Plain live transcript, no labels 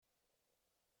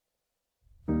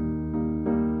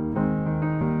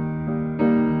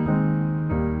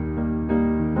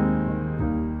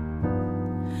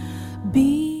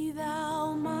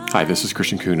Hi, this is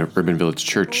Christian Kuhn of Urban Village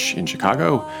Church in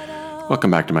Chicago.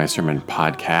 Welcome back to my sermon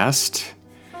podcast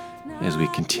as we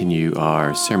continue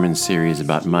our sermon series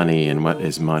about money and what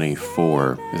is money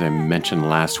for. As I mentioned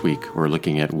last week, we're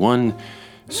looking at one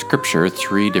scripture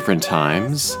 3 different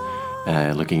times,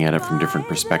 looking at it from different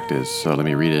perspectives. So let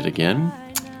me read it again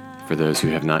for those who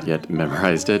have not yet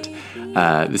memorized it.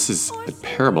 This is a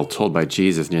parable told by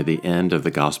Jesus near the end of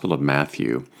the Gospel of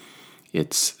Matthew.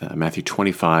 It's Matthew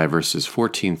 25, verses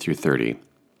 14 through 30.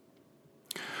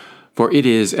 For it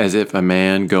is as if a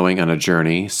man going on a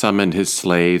journey summoned his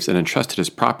slaves and entrusted his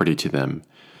property to them.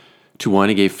 To one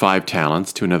he gave 5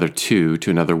 talents, to another 2,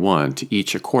 to another 1, to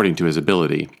each according to his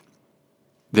ability.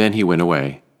 Then he went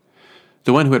away.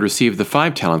 The one who had received the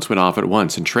 5 talents went off at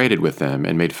once and traded with them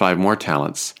and made 5 more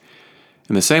talents.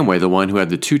 In the same way, the one who had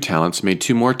the 2 talents made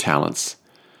 2 more talents.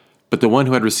 But the one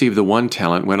who had received the 1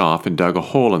 talent went off and dug a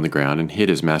hole in the ground and hid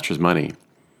his master's money.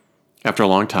 After a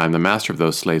long time, the master of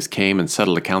those slaves came and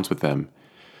settled accounts with them.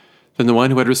 Then the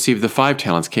one who had received the 5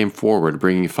 talents came forward,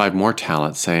 bringing 5 more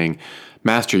talents, saying,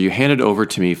 Master, you handed over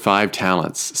to me 5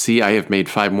 talents. See, I have made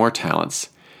 5 more talents.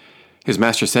 His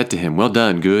master said to him, Well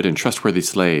done, good and trustworthy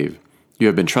slave. You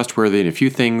have been trustworthy in a few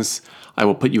things. I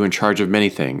will put you in charge of many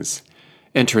things.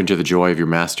 Enter into the joy of your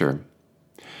master.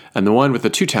 And the one with the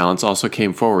 2 talents also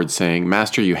came forward, saying,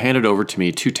 Master, you handed over to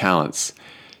me 2 talents.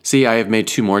 See, I have made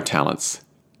 2 more talents.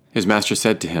 His master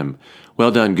said to him,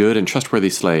 Well done, good and trustworthy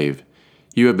slave.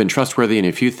 You have been trustworthy in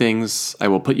a few things. I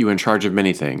will put you in charge of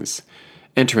many things.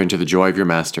 Enter into the joy of your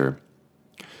master.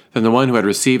 Then the one who had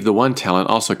received the 1 talent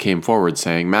also came forward,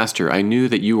 saying, Master, I knew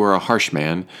that you were a harsh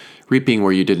man, reaping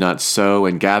where you did not sow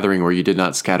and gathering where you did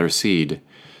not scatter seed.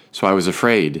 So I was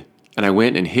afraid, and I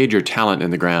went and hid your talent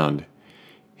in the ground.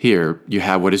 Here, you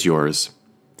have what is yours.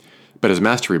 But his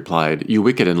master replied, You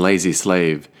wicked and lazy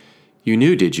slave, you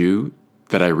knew, did you,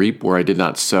 that I reap where I did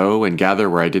not sow and gather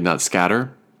where I did not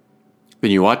scatter?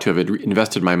 Then you ought to have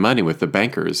invested my money with the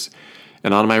bankers,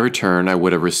 and on my return I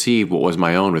would have received what was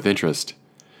my own with interest.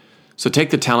 So take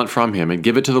the talent from him and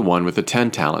give it to the one with the 10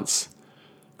 talents.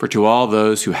 For to all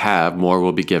those who have, more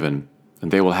will be given, and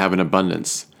they will have an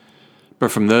abundance. But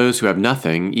from those who have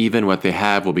nothing, even what they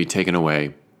have will be taken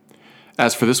away.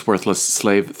 As for this worthless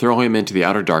slave, throw him into the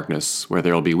outer darkness, where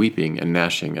there will be weeping and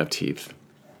gnashing of teeth.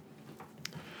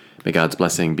 May God's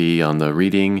blessing be on the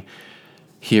reading,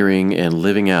 hearing, and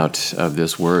living out of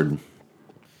this word.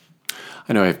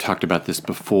 I know I've talked about this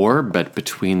before, but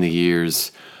between the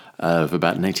years of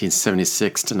about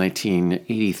 1976 to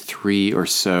 1983 or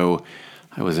so,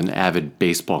 I was an avid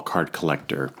baseball card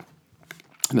collector.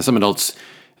 Now, some adults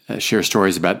share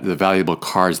stories about the valuable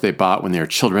cards they bought when they were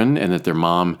children and that their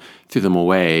mom threw them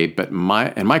away. But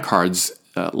my cards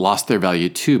lost their value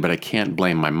too, but I can't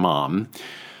blame my mom.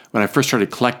 When I first started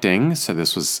collecting, so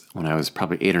this was when I was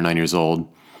probably 8 or 9 years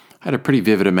old, I had a pretty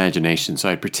vivid imagination. So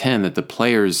I'd pretend that the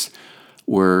players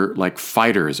were like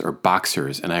fighters or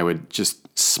boxers, and I would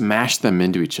just smash them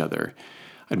into each other.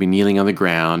 I'd be kneeling on the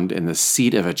ground, and the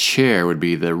seat of a chair would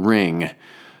be the ring,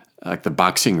 like the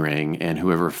boxing ring, and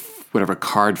whatever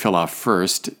card fell off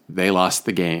first, they lost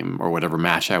the game or whatever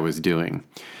match I was doing.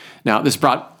 Now, this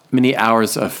brought many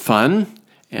hours of fun,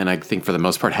 and I think for the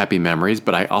most part happy memories,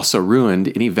 but I also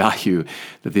ruined any value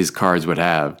that these cards would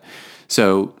have.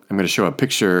 So I'm going to show a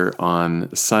picture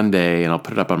on Sunday, and I'll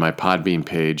put it up on my Podbean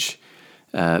page.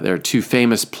 There are 2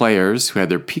 famous players who had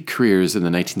their peak careers in the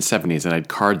 1970s, and I had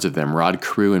cards of them, Rod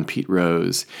Carew and Pete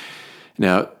Rose.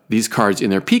 Now, these cards in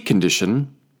their peak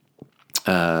condition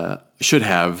should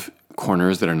have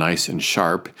corners that are nice and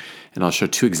sharp, and I'll show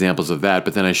 2 examples of that,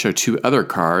 but then I show 2 other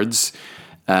cards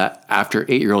after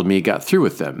 8-year-old me got through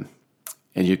with them.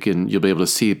 And you'll be able to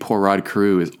see poor Rod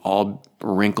Carew is all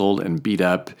wrinkled and beat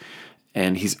up,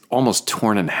 and he's almost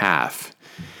torn in half.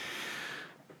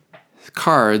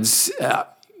 Cards,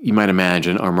 you might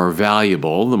imagine, are more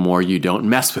valuable the more you don't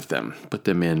mess with them. Put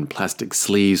them in plastic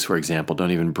sleeves, for example.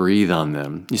 Don't even breathe on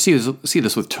them. You see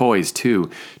this with toys, too.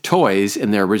 Toys,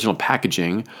 in their original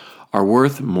packaging, are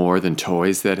worth more than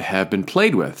toys that have been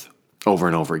played with over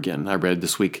and over again. I read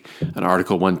this week an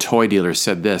article, one toy dealer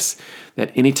said this,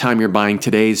 that anytime you're buying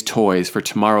today's toys for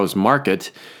tomorrow's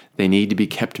market, they need to be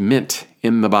kept mint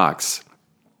in the box.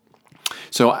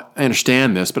 So I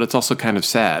understand this, but it's also kind of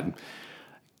sad.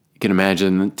 You can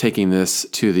imagine taking this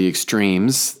to the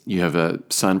extremes. You have a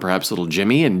son, perhaps little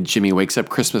Jimmy, and Jimmy wakes up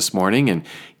Christmas morning and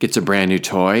gets a brand new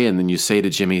toy, and then you say to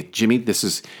Jimmy,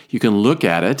 you can look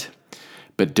at it,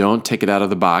 but don't take it out of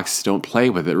the box. Don't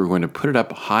play with it. We're going to put it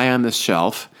up high on this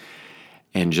shelf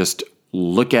and just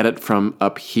look at it from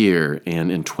up here.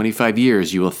 And in 25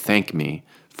 years, you will thank me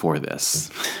for this.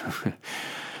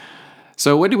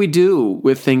 So what do we do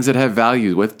with things that have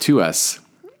value to us?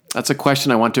 That's a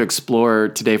question I want to explore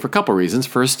today for a couple reasons.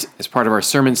 First, as part of our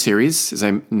sermon series, as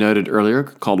I noted earlier,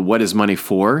 called What is Money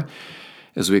For?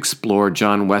 As we explore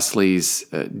John Wesley's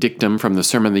dictum from the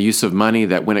sermon, The Use of Money,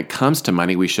 that when it comes to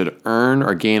money, we should earn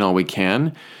or gain all we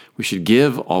can. We should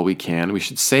give all we can. We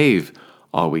should save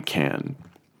all we can.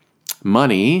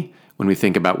 Money, when we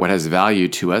think about what has value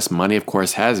to us, money, of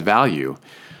course, has value.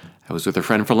 I was with a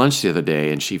friend for lunch the other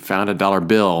day, and she found a dollar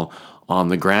bill on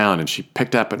the ground, and she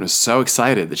picked up and was so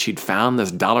excited that she'd found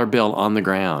this dollar bill on the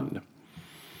ground.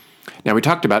 Now, we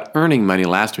talked about earning money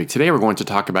last week. Today, we're going to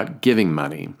talk about giving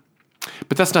money.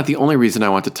 But that's not the only reason I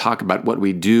want to talk about what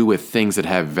we do with things that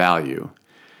have value.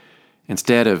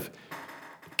 Instead of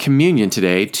communion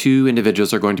today, 2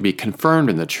 individuals are going to be confirmed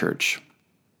in the church.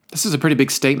 This is a pretty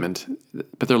big statement,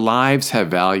 but their lives have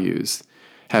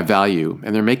value,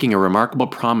 and they're making a remarkable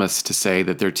promise to say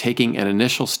that they're taking an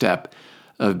initial step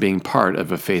of being part of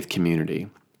a faith community.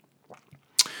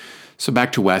 So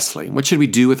back to Wesley. What should we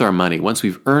do with our money? Once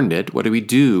we've earned it, what do we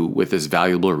do with this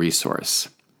valuable resource?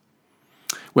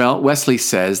 Well, Wesley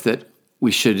says that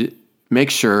we should make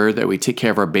sure that we take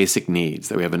care of our basic needs,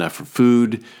 that we have enough for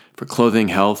food, for clothing,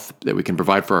 health, that we can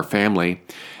provide for our family.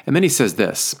 And then he says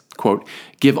this, quote,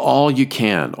 "Give all you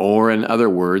can," or in other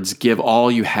words, give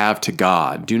all you have to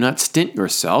God. Do not stint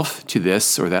yourself to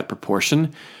this or that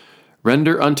proportion.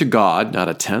 Render unto God not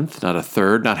a tenth, not a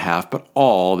third, not half, but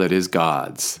all that is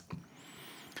God's.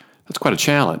 That's quite a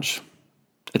challenge.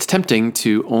 It's tempting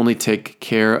to only take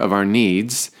care of our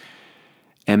needs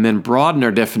and then broaden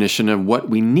our definition of what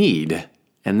we need.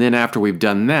 And then after we've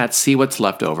done that, see what's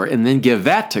left over and then give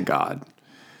that to God.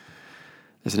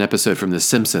 There's an episode from The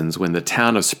Simpsons when the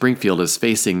town of Springfield is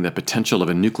facing the potential of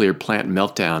a nuclear plant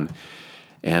meltdown,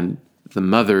 and the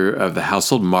mother of the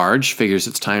household, Marge, figures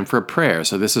it's time for a prayer.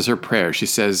 So this is her prayer. She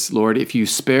says, "Lord, if you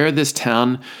spare this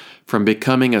town from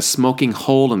becoming a smoking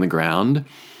hole in the ground,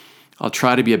 I'll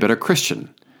try to be a better Christian."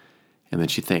 And then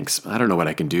she thinks, I don't know what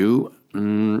I can do.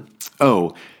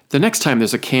 The next time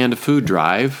there's a canned food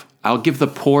drive, I'll give the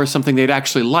poor something they'd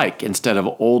actually like instead of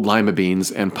old lima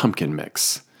beans and pumpkin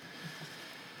mix.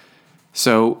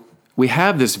 So we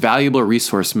have this valuable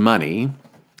resource, money,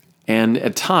 and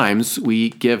at times we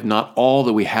give not all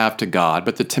that we have to God,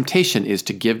 but the temptation is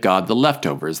to give God the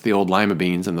leftovers, the old lima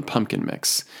beans and the pumpkin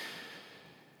mix.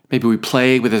 Maybe we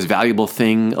play with this valuable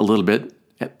thing a little bit,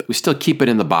 but we still keep it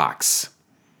in the box.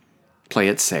 Play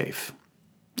it safe.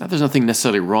 Now, there's nothing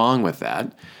necessarily wrong with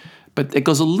that, but it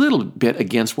goes a little bit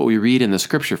against what we read in the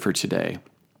scripture for today.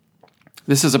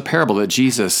 This is a parable that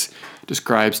Jesus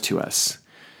describes to us.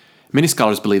 Many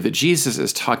scholars believe that Jesus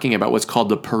is talking about what's called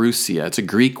the parousia. It's a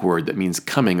Greek word that means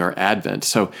coming or advent.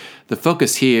 So the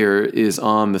focus here is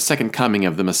on the second coming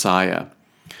of the Messiah.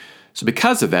 So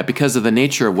because of that, because of the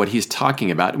nature of what he's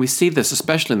talking about, we see this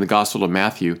especially in the Gospel of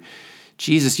Matthew,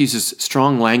 Jesus uses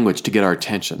strong language to get our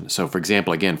attention. So for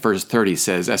example, again, verse 30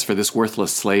 says, "As for this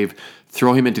worthless slave,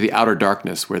 throw him into the outer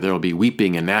darkness where there will be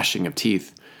weeping and gnashing of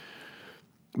teeth."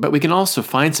 But we can also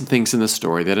find some things in the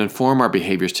story that inform our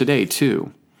behaviors today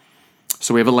too.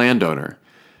 So we have a landowner.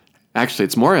 Actually,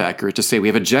 it's more accurate to say we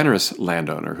have a generous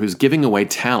landowner who's giving away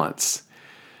talents.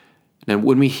 And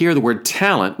when we hear the word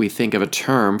talent, we think of a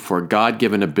term for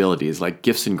God-given abilities like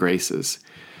gifts and graces.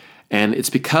 And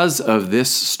it's because of this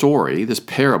story, this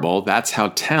parable, that's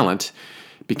how talent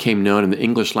became known in the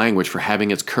English language for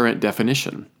having its current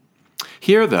definition.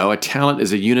 Here, though, a talent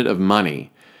is a unit of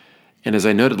money. And as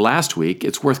I noted last week,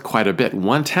 it's worth quite a bit.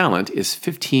 1 talent is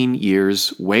 15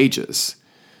 years' wages.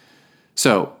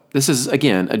 So this is,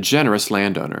 again, a generous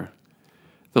landowner.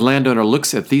 The landowner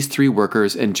looks at these 3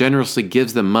 workers and generously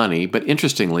gives them money, but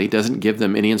interestingly doesn't give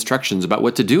them any instructions about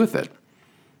what to do with it.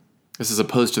 This is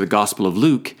opposed to the Gospel of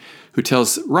Luke, who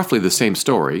tells roughly the same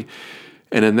story.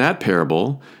 And in that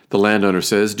parable, the landowner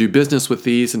says, "Do business with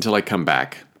these until I come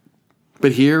back."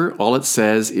 But here, all it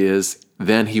says is,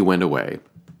 "Then he went away."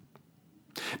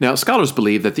 Now, scholars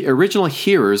believe that the original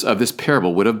hearers of this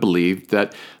parable would have believed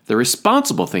that the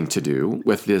responsible thing to do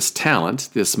with this talent,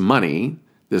 this money,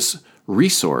 this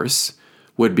resource,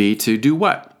 would be to do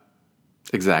what?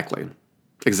 Exactly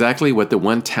what the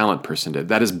 1 talent person did.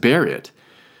 That is, bury it.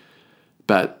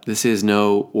 But this is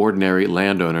no ordinary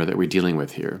landowner that we're dealing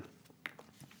with here.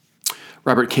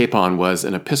 Robert Capon was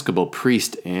an Episcopal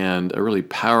priest and a really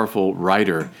powerful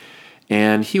writer.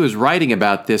 And he was writing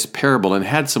about this parable and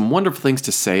had some wonderful things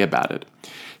to say about it.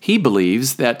 He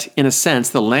believes that, in a sense,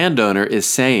 the landowner is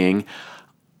saying,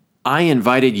 I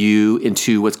invited you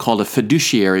into what's called a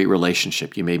fiduciary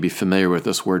relationship. You may be familiar with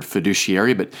this word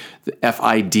fiduciary, but the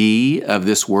FID of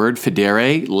this word,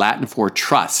 fidere, Latin for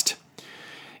trust.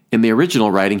 In the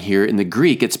original writing here, in the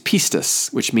Greek, it's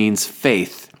pistos, which means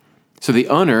faith. So the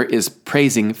owner is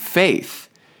praising faith.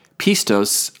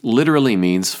 Pistos literally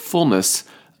means fullness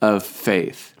of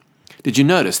faith. Did you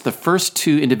notice the first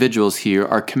two individuals here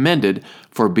are commended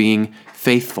for being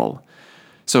faithful?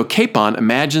 So Capon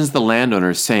imagines the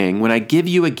landowner saying, when I give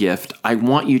you a gift, I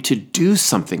want you to do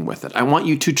something with it. I want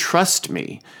you to trust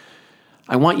me.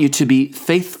 I want you to be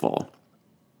faithful.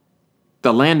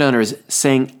 The landowner is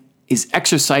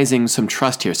exercising some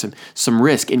trust here, some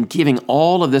risk in giving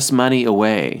all of this money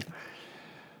away.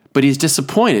 But he's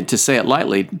disappointed, to say it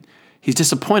lightly. He's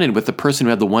disappointed with the person who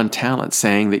had the one talent,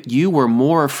 saying that you were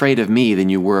more afraid of me than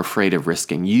you were afraid of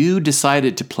risking. You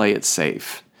decided to play it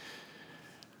safe.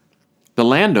 The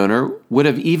landowner would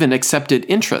have even accepted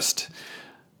interest,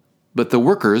 but the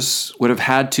workers would have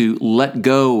had to let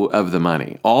go of the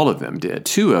money. All of them did,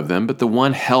 two of them, but the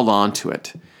one held on to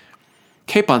it.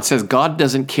 Capon says God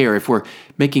doesn't care, if we're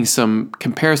making some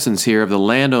comparisons here of the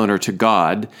landowner to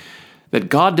God, that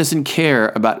God doesn't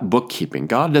care about bookkeeping.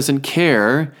 God doesn't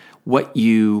care what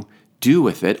you do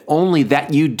with it, only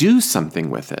that you do something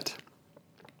with it.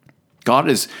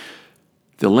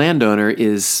 The landowner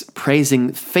is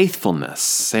praising faithfulness,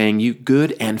 saying, you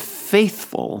good and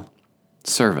faithful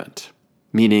servant,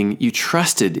 meaning you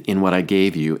trusted in what I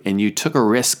gave you and you took a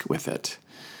risk with it.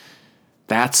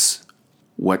 That's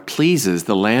what pleases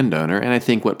the landowner, and I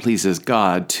think what pleases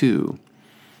God too.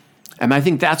 And I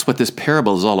think that's what this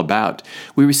parable is all about.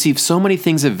 We receive so many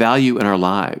things of value in our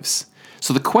lives.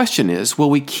 So the question is,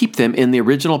 will we keep them in the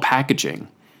original packaging?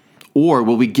 Or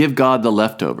will we give God the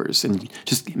leftovers and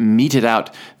just mete it out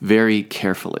very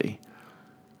carefully?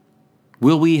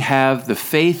 Will we have the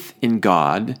faith in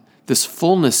God, this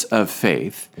fullness of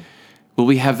faith? Will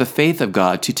we have the faith of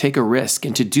God to take a risk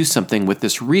and to do something with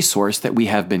this resource that we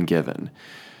have been given?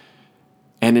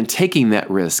 And in taking that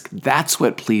risk, that's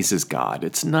what pleases God.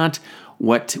 It's not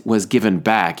what was given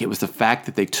back. It was the fact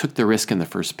that they took the risk in the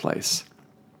first place.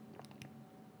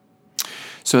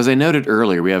 So as I noted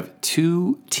earlier, we have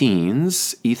two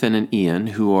teens, Ethan and Ian,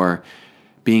 who are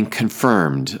being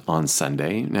confirmed on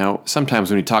Sunday. Now,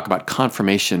 sometimes when we talk about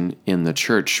confirmation in the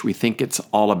church, we think it's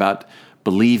all about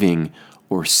believing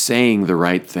or saying the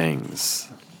right things.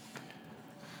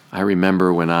 I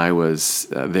remember when I was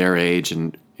their age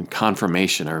and in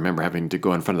confirmation, I remember having to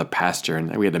go in front of the pastor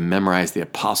and we had to memorize the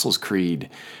Apostles' Creed.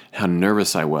 How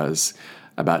nervous I was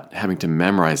about having to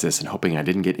memorize this and hoping I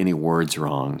didn't get any words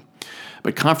wrong.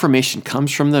 But confirmation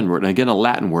comes from the word, and again, a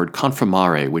Latin word,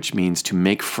 confirmare, which means to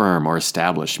make firm or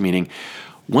establish, meaning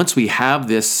once we have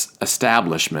this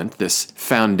establishment, this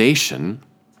foundation,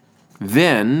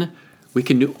 then we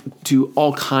can do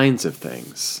all kinds of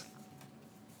things.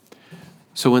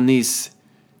 So when these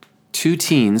two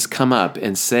teens come up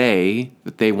and say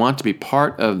that they want to be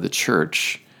part of the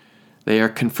church, they are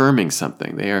confirming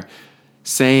something. They are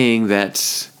saying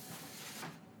that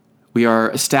we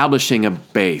are establishing a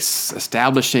base,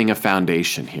 establishing a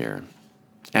foundation here.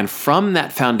 And from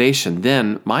that foundation,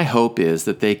 then my hope is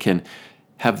that they can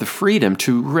have the freedom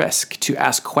to risk, to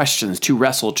ask questions, to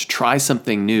wrestle, to try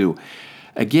something new.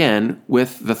 Again,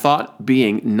 with the thought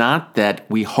being not that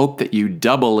we hope that you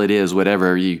double it is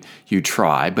whatever you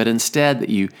try, but instead that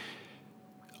you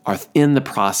are in the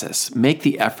process. Make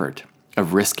the effort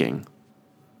of risking.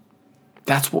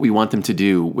 That's what we want them to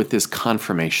do with this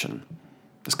confirmation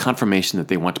that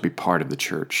they want to be part of the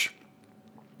church.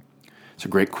 It's a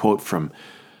great quote from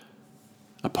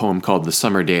a poem called The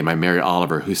Summer Day by Mary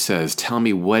Oliver, who says, "Tell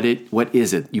me what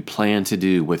is it you plan to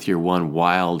do with your one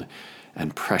wild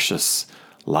and precious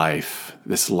life?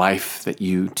 This life that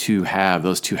you two have,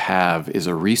 those two have, is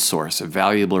a resource, a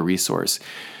valuable resource."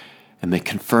 And they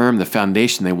confirm the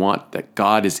foundation they want, that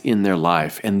God is in their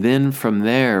life. And then from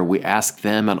there, we ask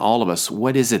them and all of us,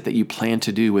 what is it that you plan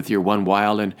to do with your one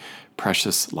wild and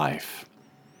precious life?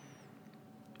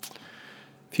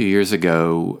 A few years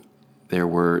ago, there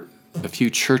were a few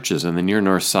churches on the near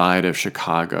north side of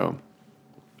Chicago,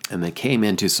 and they came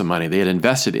into some money. They had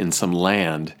invested in some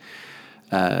land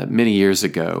many years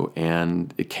ago,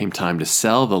 and it came time to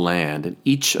sell the land. And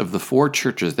each of the four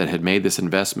churches that had made this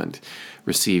investment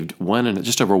received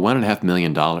just over $1.5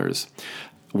 million.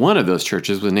 One of those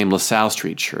churches was named LaSalle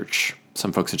Street Church.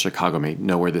 Some folks in Chicago may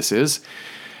know where this is.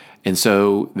 And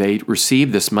so they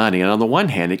received this money. And on the one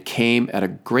hand, it came at a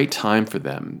great time for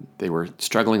them. They were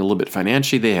struggling a little bit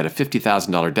financially. They had a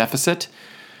 $50,000 deficit.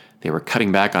 They were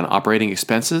cutting back on operating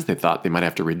expenses. They thought they might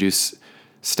have to reduce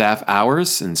staff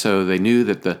hours. And so they knew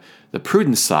that the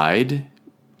prudent side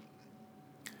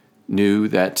knew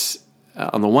that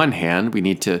on the one hand, we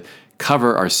need to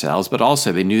cover ourselves, but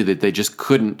also they knew that they just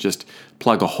couldn't just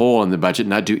plug a hole in the budget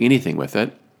and not do anything with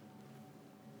it.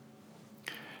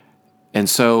 And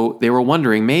so they were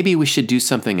wondering, maybe we should do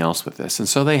something else with this. And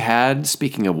so they had,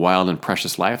 speaking of wild and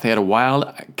precious life, they had a wild,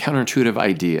 counterintuitive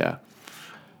idea.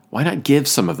 Why not give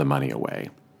some of the money away?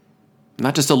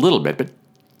 Not just a little bit, but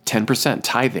 10%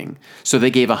 tithing. So they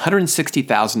gave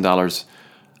 $160,000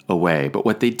 away. But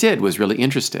what they did was really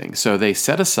interesting. So they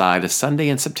set aside a Sunday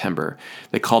in September.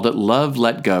 They called it Love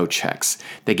Let Go checks.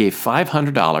 They gave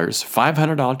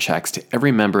 $500 checks to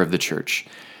every member of the church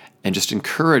and just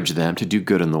encouraged them to do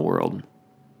good in the world.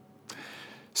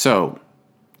 So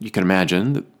you can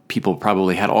imagine that people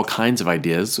probably had all kinds of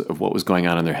ideas of what was going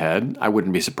on in their head. I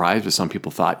wouldn't be surprised if some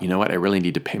people thought, you know what, I really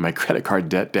need to pay my credit card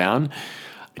debt down.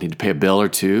 I need to pay a bill or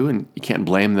two, and you can't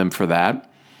blame them for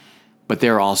that. But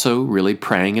they're also really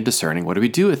praying and discerning, what do we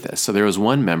do with this? So there was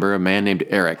one member, a man named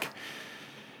Eric,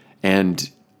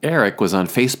 and Eric was on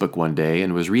Facebook one day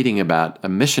and was reading about a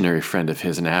missionary friend of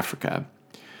his in Africa.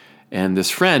 And this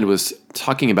friend was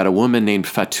talking about a woman named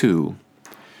Fatou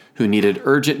who needed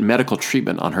urgent medical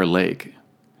treatment on her leg.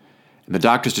 And the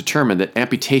doctors determined that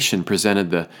amputation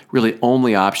presented the really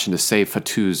only option to save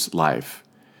Fatou's life.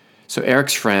 So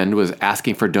Eric's friend was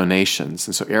asking for donations.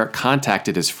 And so Eric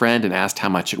contacted his friend and asked how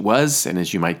much it was. And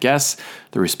as you might guess,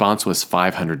 the response was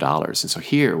 $500. And so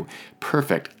here,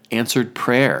 perfect, answered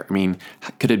prayer. I mean,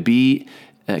 could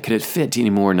it fit any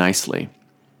more nicely?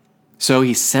 So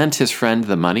he sent his friend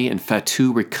the money, and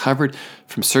Fatou recovered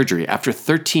from surgery. After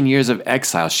 13 years of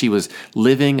exile, she was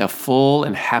living a full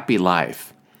and happy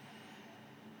life.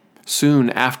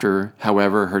 Soon after,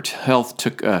 however, her health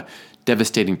took a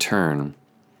devastating turn.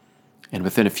 And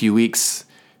within a few weeks,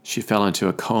 she fell into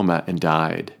a coma and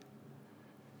died.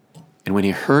 And when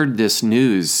he heard this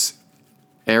news,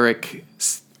 Eric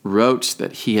wrote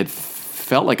that he had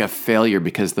felt like a failure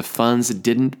because the funds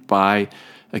didn't buy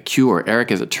a cure.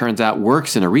 Eric, as it turns out,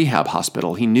 works in a rehab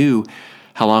hospital. He knew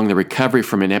how long the recovery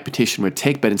from an amputation would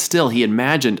take, but still he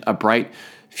imagined a bright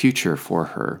future for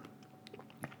her.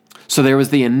 So there was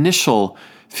the initial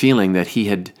feeling that he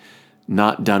had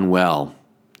not done well.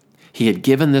 He had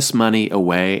given this money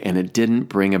away, and it didn't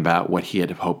bring about what he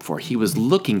had hoped for. He was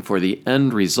looking for the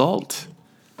end result.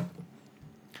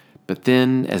 But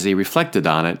then, as he reflected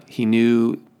on it, he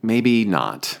knew maybe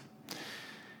not.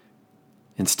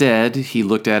 Instead, he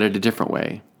looked at it a different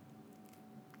way.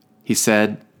 He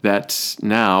said that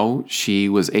now she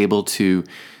was able to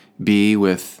be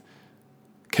with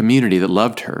community that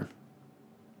loved her.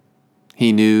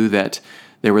 He knew that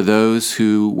there were those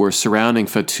who were surrounding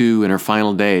Fatou in her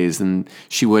final days, and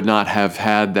she would not have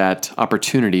had that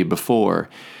opportunity before.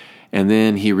 And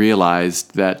then he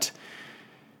realized that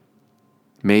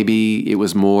maybe it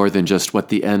was more than just what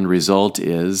the end result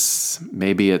is.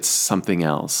 Maybe it's something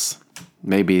else.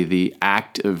 Maybe the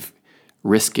act of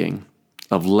risking,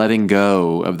 of letting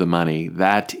go of the money,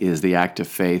 that is the act of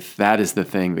faith. That is the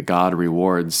thing that God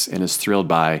rewards and is thrilled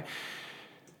by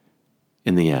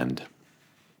in the end.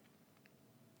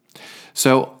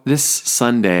 So this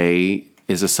Sunday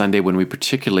is a Sunday when we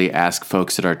particularly ask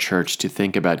folks at our church to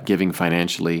think about giving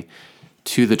financially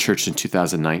to the church in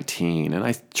 2019. And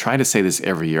I try to say this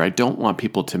every year. I don't want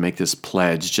people to make this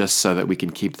pledge just so that we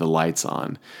can keep the lights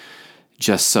on,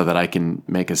 just so that I can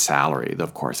make a salary.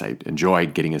 Of course, I enjoy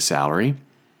getting a salary.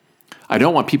 I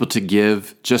don't want people to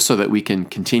give just so that we can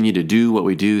continue to do what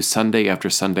we do Sunday after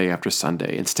Sunday after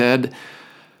Sunday. Instead,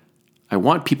 I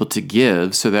want people to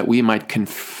give so that we might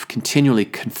continually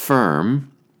confirm,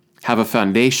 have a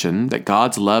foundation that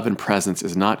God's love and presence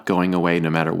is not going away no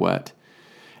matter what.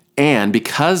 And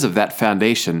because of that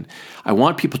foundation, I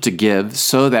want people to give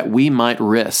so that we might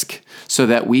risk, so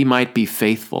that we might be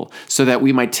faithful, so that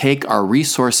we might take our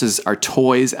resources, our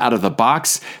toys out of the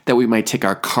box, that we might take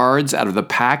our cards out of the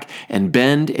pack and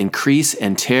bend, increase,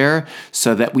 and tear,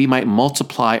 so that we might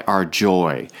multiply our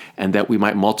joy and that we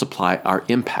might multiply our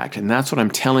impact. And that's what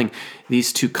I'm telling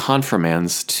these two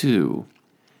confirmands too.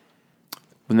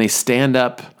 When they stand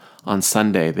up on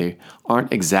Sunday, they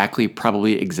aren't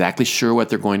probably exactly sure what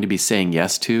they're going to be saying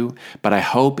yes to, but I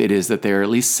hope it is that they're at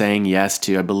least saying yes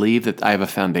to, I believe that I have a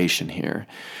foundation here,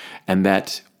 and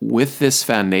that with this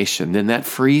foundation, then that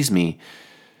frees me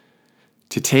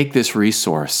to take this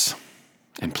resource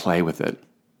and play with it,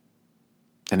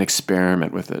 and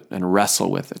experiment with it, and wrestle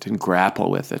with it, and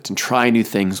grapple with it, and try new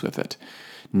things with it,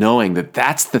 knowing that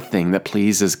that's the thing that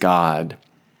pleases God.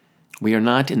 We are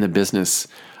not in the business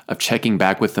of checking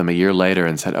back with them a year later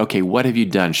and said, okay, what have you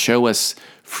done? Show us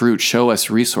fruit, show us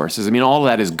resources. I mean, all of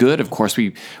that is good. Of course,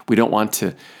 we don't want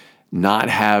to not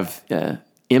have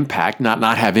impact,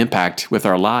 not have impact with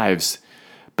our lives.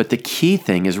 But the key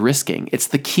thing is risking.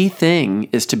 The key thing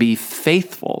is to be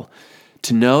faithful,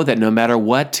 to know that no matter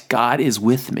what, God is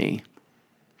with me.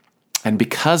 And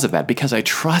because of that, because I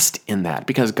trust in that,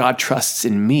 because God trusts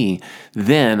in me,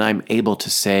 then I'm able to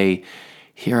say,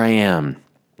 here I am.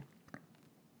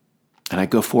 And I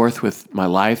go forth with my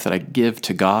life that I give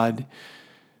to God,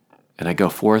 and I go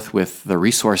forth with the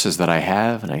resources that I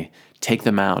have, and I take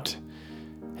them out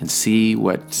and see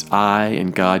what I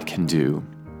and God can do.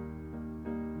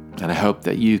 And I hope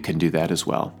that you can do that as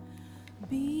well.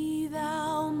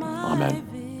 Amen.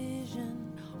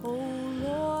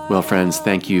 Well, friends,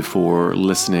 thank you for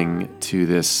listening to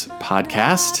this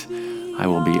podcast. I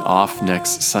will be off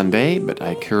next Sunday, but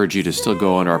I encourage you to still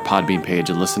go on our Podbean page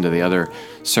and listen to the other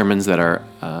sermons that are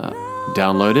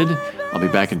downloaded. I'll be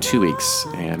back in 2 weeks,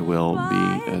 and we'll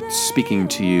be speaking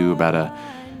to you about a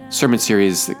sermon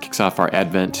series that kicks off our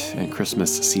Advent and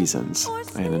Christmas seasons.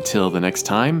 And until the next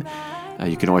time,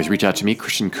 you can always reach out to me.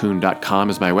 ChristianKoon.com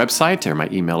is my website, or my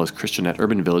email is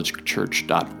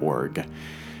christian@urbanvillagechurch.org.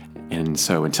 And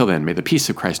so until then, may the peace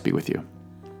of Christ be with you.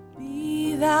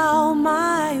 Be thou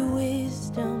my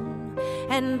wisdom,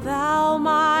 and thou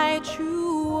my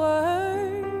true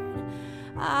word.